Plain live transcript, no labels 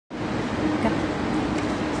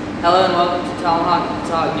Hello and welcome to Tomahawk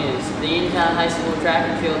Talk News. The Uniontown High School track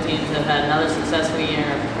and field teams have had another successful year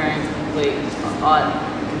and are preparing to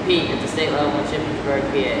compete at the state level in Shippensburg,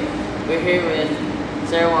 PA. We're here with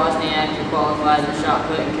Sarah Wozniak, who qualified in the shot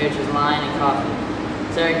put and coaches line and coffee.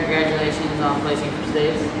 Sarah, congratulations on placing for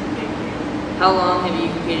states. Thank you. How long have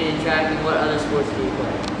you competed in track and what other sports do you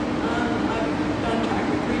play? I've done track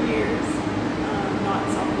for 3 years, not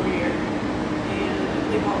sophomore year, and I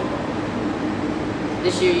play volleyball.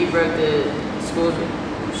 This year you broke the school's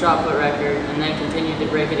shot put record and then continued to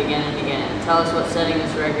break it again and again. Tell us what setting this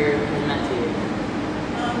record has meant to you.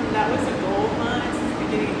 That was a goal of mine since the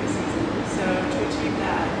beginning of the season, so to achieve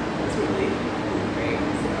that was really great.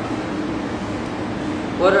 So.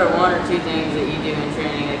 What are one or two things that you do in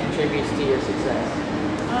training that contributes to your success?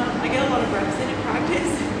 I get a lot of reps in practice,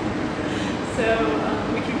 so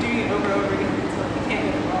we keep doing it over and over again until you can't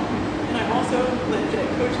get it wrong. And I also lived at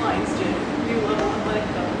Coach Lyon's gym, new level athletic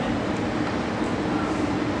development.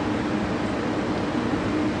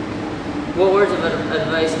 What words of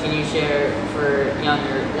advice can you share for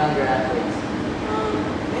younger athletes?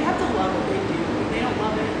 They have to love what they do. If they don't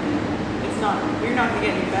love it, you're not going to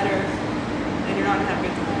get any better, and you're not going to have a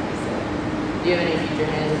good time. So. Do you have any future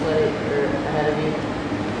hands athletic or ahead of you?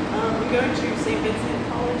 We go to St. Vincent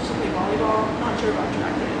College to play volleyball. Not sure about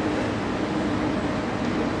track yet.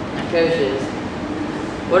 And coaches,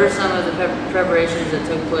 what are some of the preparations that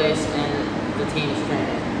took place in the team's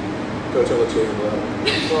training? Coach, I'll let you handle that.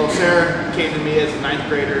 Well, Sarah came to me as a 9th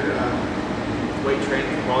grader, weight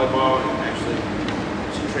training for volleyball, and actually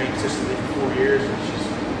she trained consistently for 4 years, and she's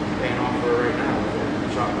paying off for her right now with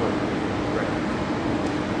her shot put.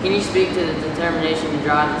 Can you speak to the determination and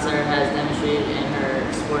drive that Sarah has demonstrated in her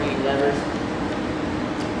sporting endeavors?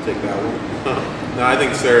 Take that one. No, I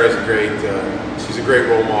think Sarah's she's a great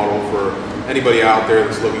role model for anybody out there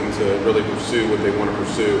that's looking to really pursue what they want to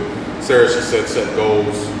pursue. Sarah, she set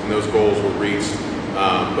goals, and those goals were reached,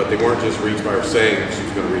 but they weren't just reached by her saying she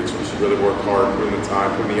was going to reach them. She really worked hard, put in the time,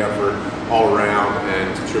 put in the effort all around, and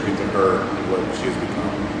contribute to her and what she has become.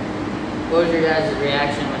 What was your guys'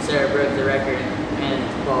 reaction when Sarah broke the record and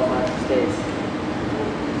qualified for states?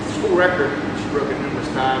 School record, she broke it numerous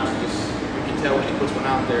times. You can tell when she puts one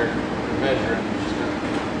out there and measure it. She's going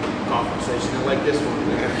to confidence, say she's going to like this one,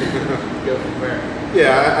 and then go from there.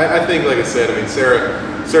 Yeah, I think, like I said,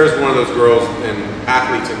 Sarah's one of those girls and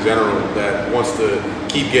athletes in general that wants to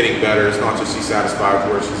keep getting better. It's not just she's satisfied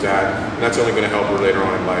with where she's at, and that's only going to help her later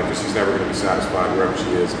on in life, because she's never going to be satisfied wherever she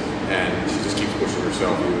is, and she just keeps pushing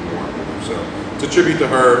herself even more and more. So it's a tribute to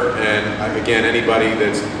her, and again, anybody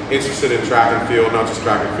that's interested in track and field, not just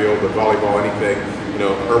track and field, but volleyball, anything,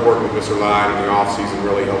 her working with Mr. Lyon in the off season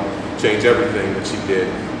really helped change everything that she did,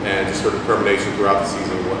 and just her determination throughout the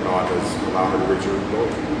season and whatnot has allowed her to reach her goal.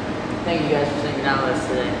 Thank you guys for sitting down with us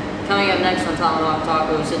today. Coming up next on Tomahawk Talk,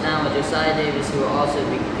 we'll sit down with Josiah Davis, who will also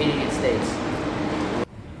be competing at states.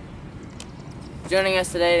 Joining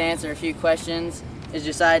us today to answer a few questions is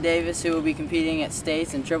Josiah Davis, who will be competing at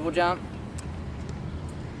states in triple jump.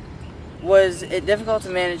 Was it difficult to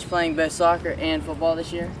manage playing both soccer and football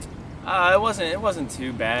this year? It wasn't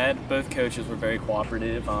too bad. Both coaches were very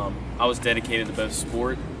cooperative. I was dedicated to both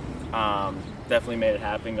sport. Definitely made it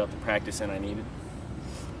happen. Got the practice in I needed.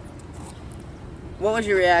 What was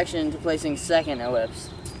your reaction to placing second at Whips?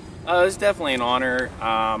 It was definitely an honor.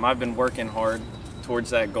 I've been working hard towards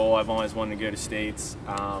that goal. I've always wanted to go to states.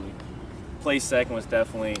 Place second was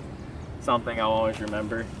definitely something I'll always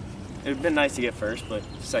remember. It would have been nice to get first, but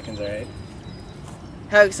second's all right.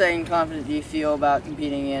 How excited and confident do you feel about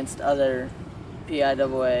competing against other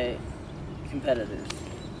PIAA competitors?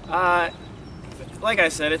 Like I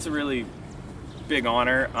said, it's a really big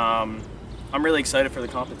honor. I'm really excited for the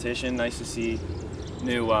competition. Nice to see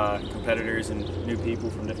new competitors and new people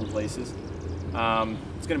from different places. It's going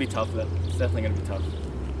to be tough, though. It's definitely going to be tough.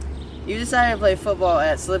 You decided to play football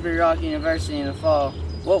at Slippery Rock University in the fall.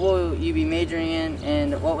 What will you be majoring in,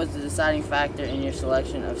 and what was the deciding factor in your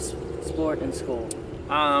selection of sport and school?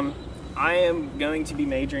 I am going to be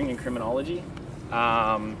majoring in criminology.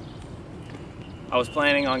 I was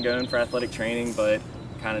planning on going for athletic training, but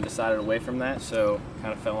kind of decided away from that, so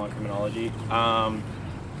kind of fell on criminology.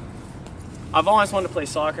 I've always wanted to play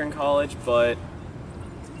soccer in college, but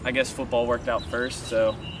I guess football worked out first,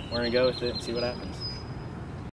 so we're going to go with it and see what happens.